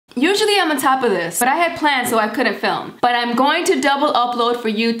Usually I'm on top of this, but I had plans so I couldn't film. But I'm going to double upload for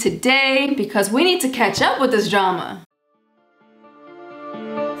you today because we need to catch up with this drama.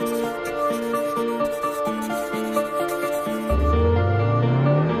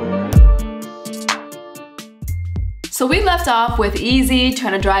 So we left off with EZEE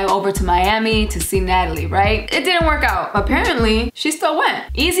trying to drive over to Miami to see Natalie, right? It didn't work out. Apparently, she still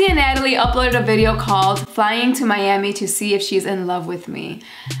went. EZEE and Natalie uploaded a video called Flying to Miami to see if she's in love with me.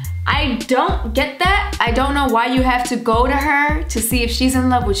 I don't get that. I don't know why you have to go to her to see if she's in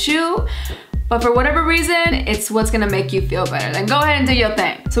love with you. But for whatever reason, it's what's gonna make you feel better. Then go ahead and do your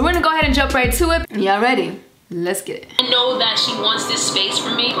thing. So we're gonna go ahead and jump right to it. Y'all ready? Let's get it. I know that she wants this space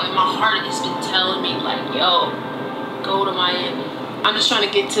from me, but my heart has been telling me like, yo, go to Miami. I'm just trying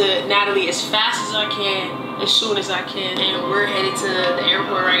to get to Natalie as fast as I can, as soon as I can, and we're headed to the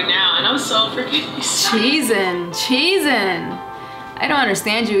airport right now, and I'm so freaking excited. Cheesin'. I don't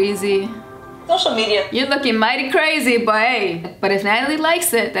understand you, EZEE. Social media. You're looking mighty crazy, but hey. But if Natalie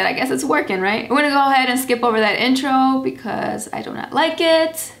likes it, then I guess it's working, right? We're gonna go ahead and skip over that intro because I do not like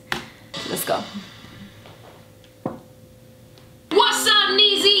it. Let's go. What's up,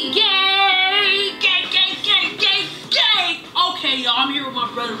 EZEE? Gay! Gay, gay, gay, gay, gay! Okay, y'all, I'm here with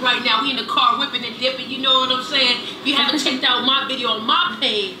my brother right now. We in the car whipping and dipping, you know what I'm saying? If you haven't checked out my video on my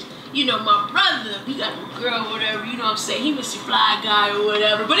page, you know my brother, he got a girl or whatever, you know what I'm saying? He was a fly guy or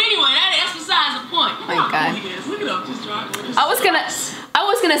whatever. But anyway, that's besides the point. Oh my God. Look at him, just driving. I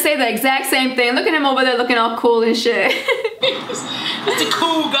was gonna say the exact same thing. Look at him over there looking all cool and shit. It's the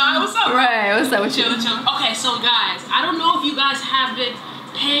cool guy. What's up? Right, what's up with you? Chillin'. Okay, so guys, I don't know if you guys have been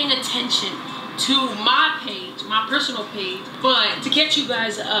paying attention to my page, my personal page, but to catch you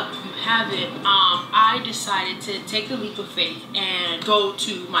guys up, if you haven't, I decided to take the leap of faith and go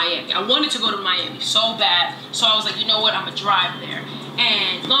to Miami. I wanted to go to Miami so bad, so I was like, you know what, I'm gonna drive there.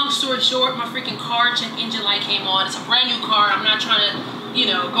 And long story short, my freaking car check engine light came on. It's a brand new car. I'm not trying to, you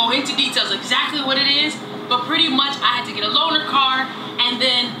know, go into details of exactly what it is, but pretty much I had to get a loaner car, and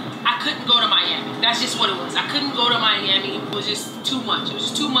then I couldn't go to Miami. That's just what it was. I couldn't go to Miami. It was just too much. It was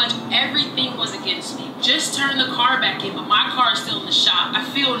just too much. Everything was against me. Just turned the car back in, but my car is still in the shop. I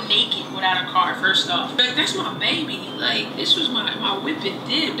feel naked without a car, first off. Like, that's my baby. Like, this was my whip and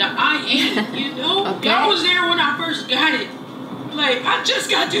dip, the I-80, you know? Okay. I was there when I first got it. Like, I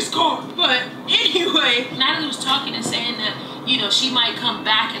just got this car. But anyway, Natalie was talking and saying that, you know, she might come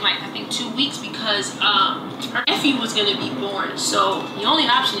back in, like, I think 2 weeks because her nephew was gonna be born. So the only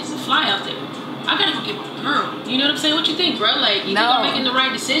option is to fly out there. I gotta go get my girl. You know what I'm saying? What you think, bro? Like, you think I'm making the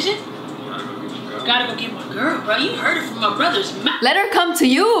right decision? Gotta go get my girl, bro. You heard it from my brother's mouth. Let her come to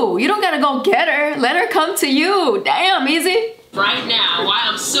you. You don't gotta go get her. Let her come to you. Damn, EZEE. Right now, why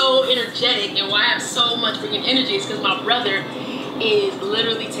I'm so energetic and why I have so much freaking energy is because my brother is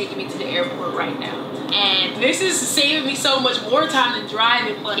literally taking me to the airport right now. And this is saving me so much more time than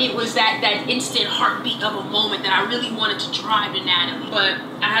driving, but it was that instant heartbeat of a moment that I really wanted to drive to Natalie. But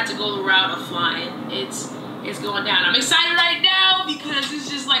I had to go the route of flying. It's going down. I'm excited right now because it's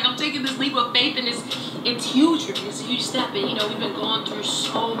just like I'm taking this leap of faith, and it's huge for me. It's a huge step. And you know, we've been going through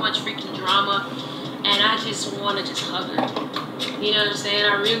so much freaking drama, and I just want to just hug her. You know what I'm saying?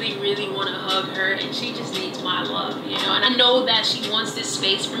 I really, really want to hug her, and she just needs my love, you know? And I know that she wants this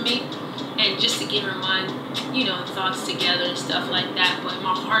space from me, and just to get her mind, you know, thoughts together and stuff like that. But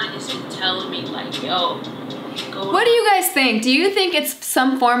my heart has been telling me, like, yo, go. What do you guys think? Do you think it's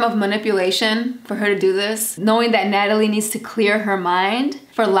some form of manipulation for her to do this? Knowing that Natalie needs to clear her mind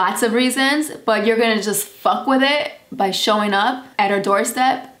for lots of reasons, but you're gonna just fuck with it by showing up at her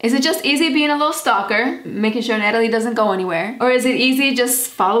doorstep? Is it just EZEE being a little stalker, making sure Natalie doesn't go anywhere? Or is it EZEE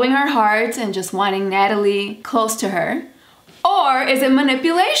just following her heart and just wanting Natalie close to her? Or is it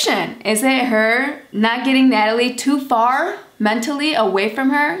manipulation? Is it her not getting Natalie too far mentally away from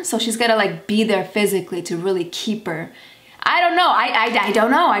her, so she's gotta like be there physically to really keep her? I don't know.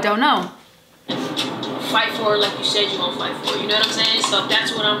 I don't know. Fight for her like you said you're gonna fight for her, you know what I'm saying? So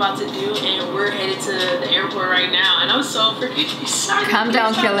that's what I'm about to do, and we're headed to the airport right now, and I'm so freaking excited. Calm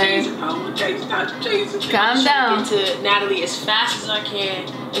down, killer. Calm down. Get to Natalie as fast as I can,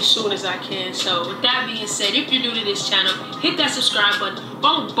 as soon as I can. So with that being said, if you're new to this channel, hit that subscribe button.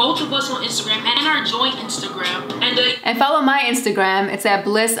 Follow both of us on Instagram and our joint Instagram. And follow my Instagram. It's at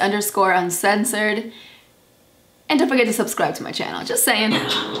Bliss _Uncensored. And don't forget to subscribe to my channel. Just saying.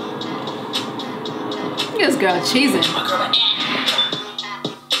 This girl cheesing. You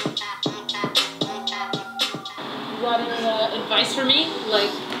got any advice for me? Like,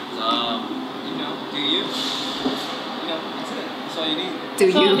 you know, do you? You know, that's it. That's all you need. Do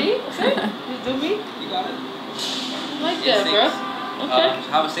you? That's it? You do me? You got it. I like that, bro. Okay.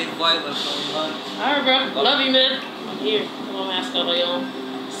 Have a safe flight. Let's go to lunch. Alright, bro. Love you, man. I'm here. Come on, mask on your own.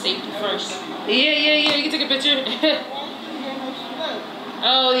 Safety first. Yeah. You can take a picture.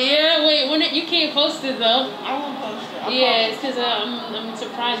 Oh, yeah? Wait, you can't post it, though. I won't post it. Yeah, it's because I'm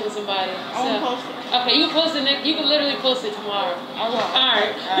surprising somebody. I won't post it. Okay, you can post it you can literally post it tomorrow. I will.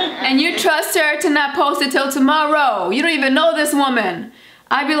 Alright. And you trust her to not post it till tomorrow. You don't even know this woman.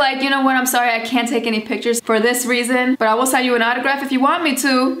 I'd be like, you know what, I'm sorry, I can't take any pictures for this reason, but I will sign you an autograph if you want me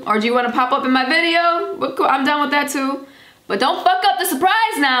to. Or do you want to pop up in my video? I'm done with that too. But don't fuck up the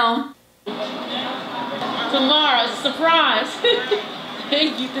surprise now. Tomorrow, it's a surprise.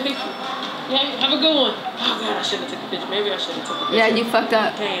 Thank you. Yeah, have a good one. Oh God, I should have taken a picture. Maybe I should have taken a picture. Yeah, you fucked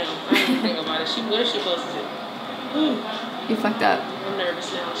up. Damn, I didn't think about it. Where she posted it? You fucked up. I'm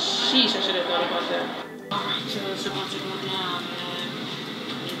nervous now. Sheesh, I should have thought about that. Alright, so it's about to go down, man.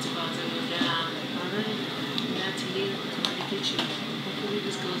 It's about to go down. Alright, Natalie, I'm gonna get you. Hopefully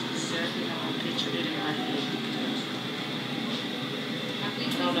this goes exactly how I pictured it in my head.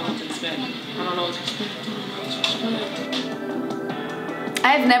 I don't know what to expect.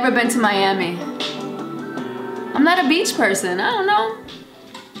 I've never been to Miami. I'm not a beach person. I don't know.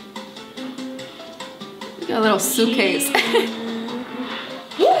 You got a little suitcase. This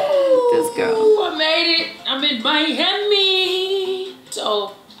girl. I made it. I'm in Miami.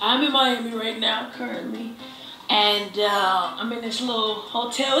 So I'm in Miami right now, currently. And I'm in this little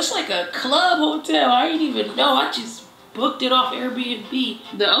hotel. It's like a club hotel. I didn't even know. I just booked it off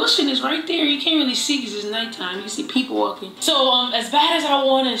Airbnb. The ocean is right there. You can't really see because it's nighttime. You can see people walking. So as bad as I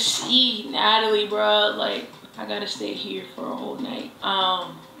want to see Natalie, bro, like I gotta stay here for a whole night.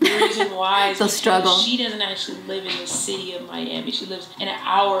 The reason why is because struggle. She doesn't actually live in the city of Miami. She lives an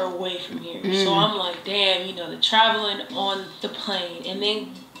hour away from here. So I'm like, damn, you know, the traveling on the plane and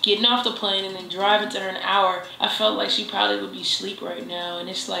then getting off the plane and then driving to her an hour, I felt like she probably would be asleep right now. And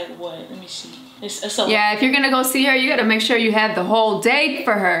it's like, what? Let me see. It's a yeah, if you're gonna go see her, you gotta make sure you have the whole day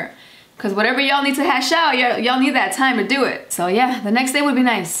for her. Cause whatever y'all need to hash out, y'all need that time to do it. So yeah, the next day would be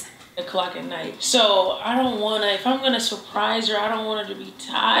nice. O'clock at night. So I don't wanna, if I'm gonna surprise her, I don't want her to be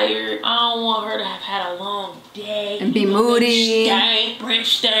tired. I don't want her to have had a long day. And be moody. Breath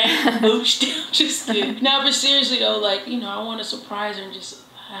stank, boot stank. Just kidding. No, but seriously though, like, you know, I wanna surprise her and just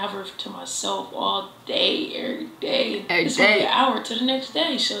have her to myself all day, every day. It's only an hour to the next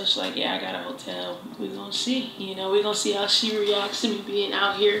day. So it's like, yeah, I got a hotel. We're gonna see. You know, we're gonna see how she reacts to me being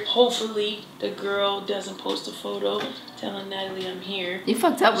out here. Hopefully the girl doesn't post a photo telling Natalie I'm here. You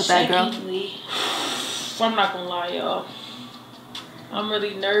fucked up with that girl. Secondly, I'm not gonna lie, y'all. I'm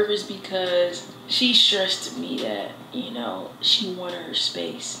really nervous because she stressed me that, you know, she wanted her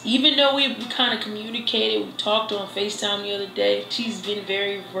space. Even though we kind of communicated, we talked on FaceTime the other day, she's been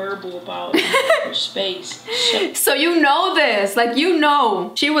very verbal about her space. So you know this, like, you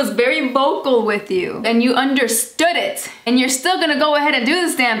know, she was very vocal with you and you understood it and you're still gonna go ahead and do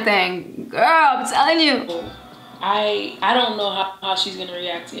this damn thing. Girl, I'm telling you. I don't know how she's gonna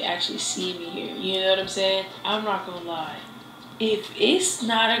react to actually see me here. You know what I'm saying? I'm not gonna lie. If it's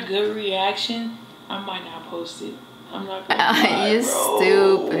not a good reaction, I might not post it. I'm not gonna lie, you're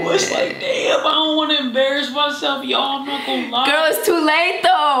stupid. It's like, damn, I don't want to embarrass myself, y'all. I'm not gonna lie. Girl, it's too late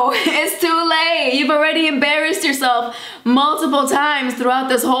though. It's too late. You've already embarrassed yourself multiple times throughout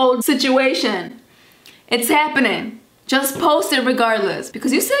this whole situation. It's happening. Just post it regardless.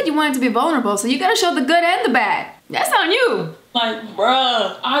 Because you said you wanted to be vulnerable, so you gotta show the good and the bad. That's on you. Like,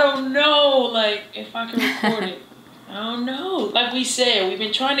 bruh, I don't know, like, if I can record it. I don't know. Like we said, we've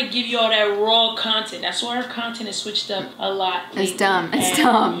been trying to give you all that raw content. That's why our content is switched up a lot lately. It's dumb. It's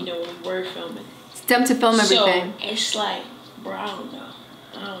dumb. You know, when we're filming. It's dumb to film everything. So, it's like, bro, I don't know.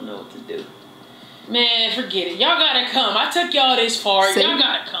 I don't know what to do. Man, forget it. Y'all gotta come. I took y'all this far. Y'all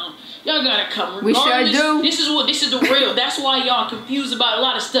gotta come. Y'all gotta come. We sure do. This is the real. That's why y'all confused about a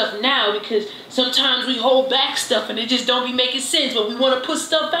lot of stuff now, because sometimes we hold back stuff and it just don't be making sense, but we want to put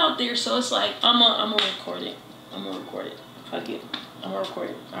stuff out there. So it's like, I'm gonna record it. I'm gonna record it. Fuck it. I'm gonna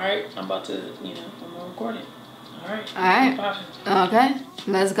record it. Alright? I'm about to, you know, I'm gonna record it. Alright? Alright. Okay.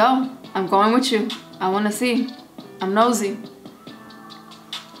 Let's go. I'm going with you. I wanna see. I'm nosy.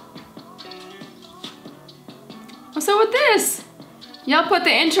 What's up with this? Y'all put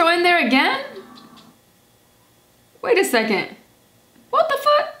the intro in there again? Wait a second. What the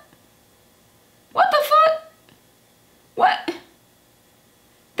fuck? What the fuck? What?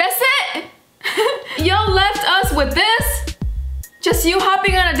 That's it? Y'all left us with this? Just you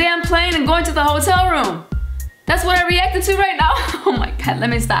hopping on a damn plane and going to the hotel room. That's what I reacted to right now? Oh my God, let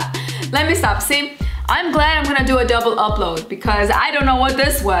me stop. Let me stop. See, I'm glad I'm gonna do a double upload because I don't know what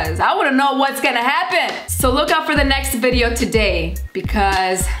this was. I wanna know what's gonna happen. So look out for the next video today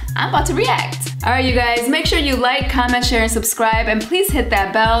because I'm about to react. All right, you guys, make sure you like, comment, share, and subscribe, and please hit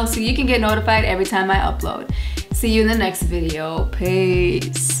that bell so you can get notified every time I upload. See you in the next video.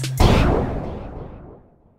 Peace.